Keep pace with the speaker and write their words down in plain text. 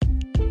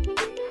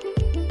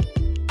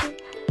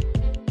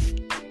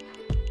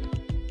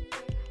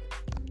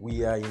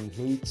we are in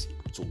it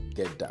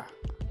together.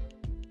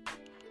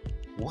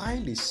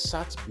 While he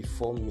sat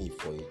before me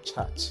for a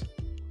chat,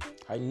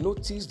 I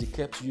noticed he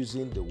kept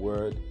using the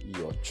word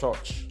your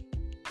church.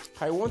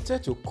 I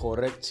wanted to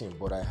correct him,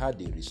 but I had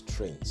a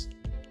restraint.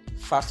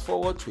 Fast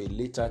forward to a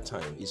later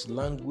time, his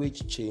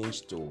language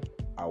changed to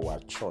our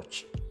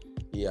church.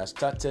 He has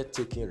started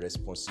taking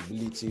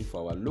responsibility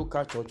for our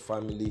local church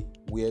family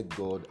where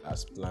God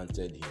has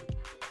planted him.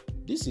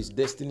 This is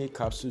Destiny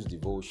Capsules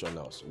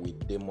Devotionals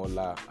with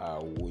Demola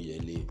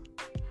Awoyele.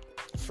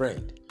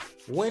 Friend,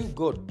 when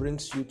God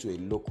brings you to a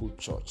local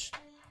church,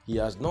 He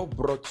has not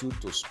brought you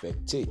to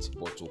spectate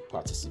but to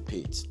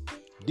participate.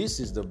 This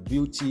is the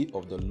beauty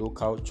of the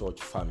local church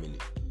family.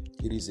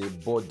 It is a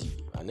body,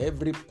 and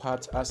every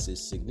part has a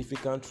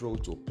significant role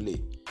to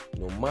play,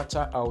 no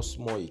matter how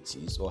small it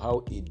is or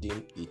how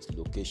hidden its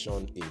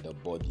location in the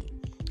body.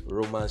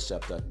 Romans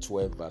chapter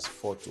 12 verse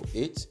 4 to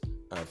 8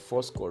 and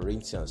 1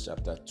 Corinthians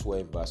chapter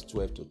 12 verse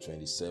 12 to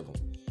 27.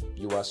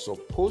 You are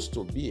supposed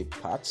to be a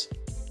part,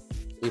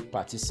 a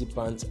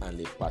participant, and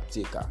a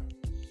partaker.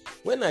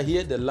 When I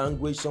hear the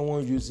language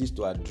someone uses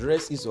to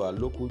address his or her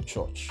local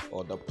church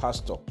or the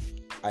pastor,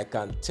 I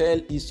can tell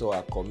his or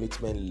her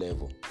commitment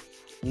level.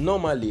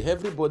 Normally,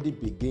 everybody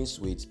begins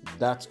with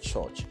that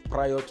church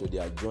prior to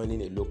their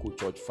joining a local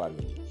church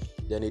family.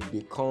 Then it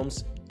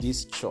becomes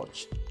this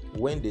church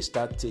when they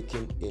start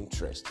taking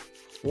interest.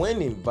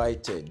 When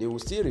invited, they will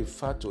still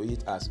refer to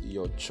it as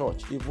your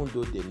church, even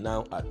though they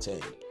now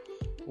attend.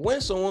 When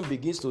someone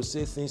begins to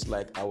say things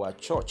like our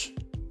church,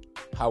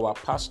 our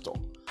pastor,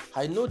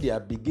 I know they are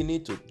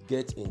beginning to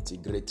get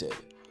integrated.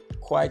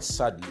 Quite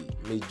sadly,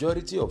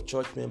 majority of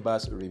church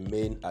members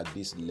remain at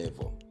this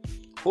level.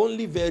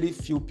 Only very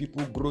few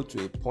people grow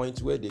to a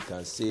point where they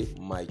can say,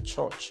 my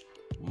church,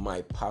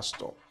 my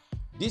pastor.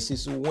 This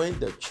is when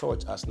the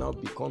church has now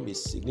become a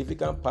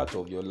significant part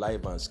of your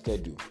life and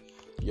schedule.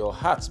 Your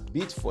heart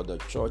beats for the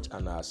church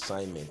and her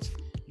assignment.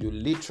 You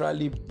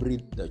literally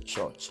breathe the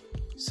church.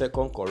 2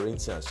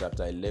 Corinthians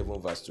chapter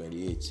 11 verse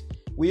 28.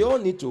 We all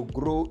need to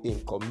grow in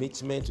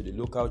commitment to the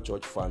local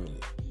church family.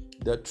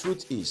 The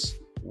truth is,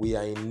 we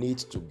are in it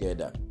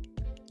together.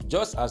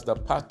 Just as the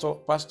pastor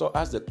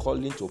has the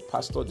calling to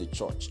pastor the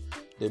church,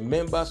 the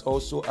members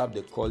also have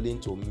the calling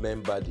to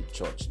member the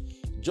church.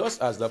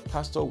 Just as the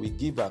pastor will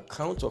give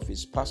account of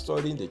his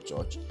pastoring the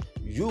church,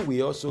 you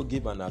will also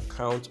give an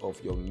account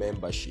of your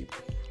membership.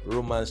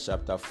 Romans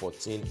chapter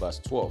 14 verse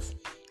 12.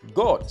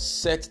 God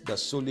set the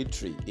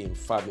solitary in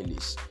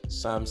families.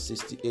 Psalm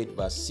 68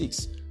 verse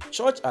 6.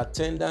 Church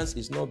attendance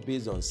is not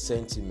based on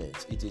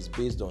sentiment, it is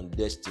based on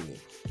destiny.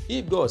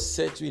 If God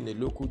set you in a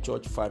local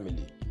church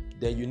family,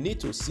 then you need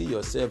to see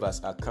yourself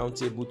as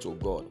accountable to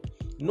God.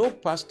 No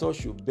pastor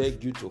should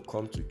beg you to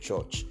come to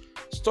church.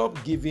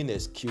 Stop giving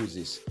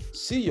excuses.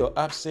 See your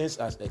absence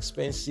as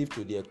expensive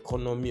to the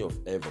economy of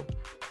heaven.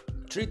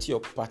 Treat your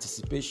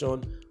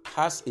participation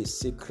as a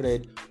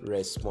sacred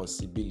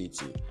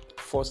responsibility.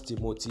 1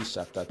 Timothy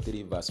chapter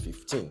 3 verse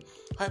 15.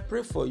 I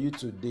pray for you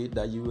today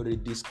that you will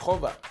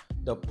rediscover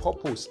the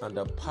purpose and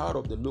the power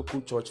of the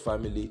local church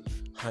family,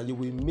 and you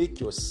will make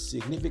your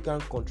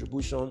significant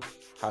contribution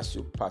as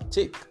you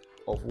partake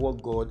of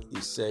what God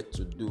is said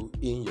to do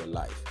in your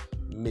life.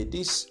 May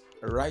this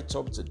write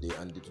up today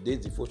and today's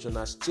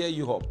devotional stir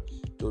you up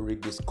to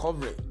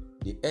rediscovering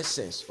the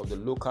essence of the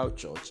local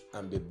church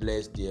and be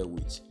blessed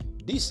therewith.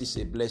 This is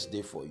a blessed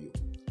day for you.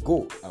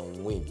 Go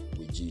and win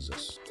with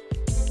Jesus.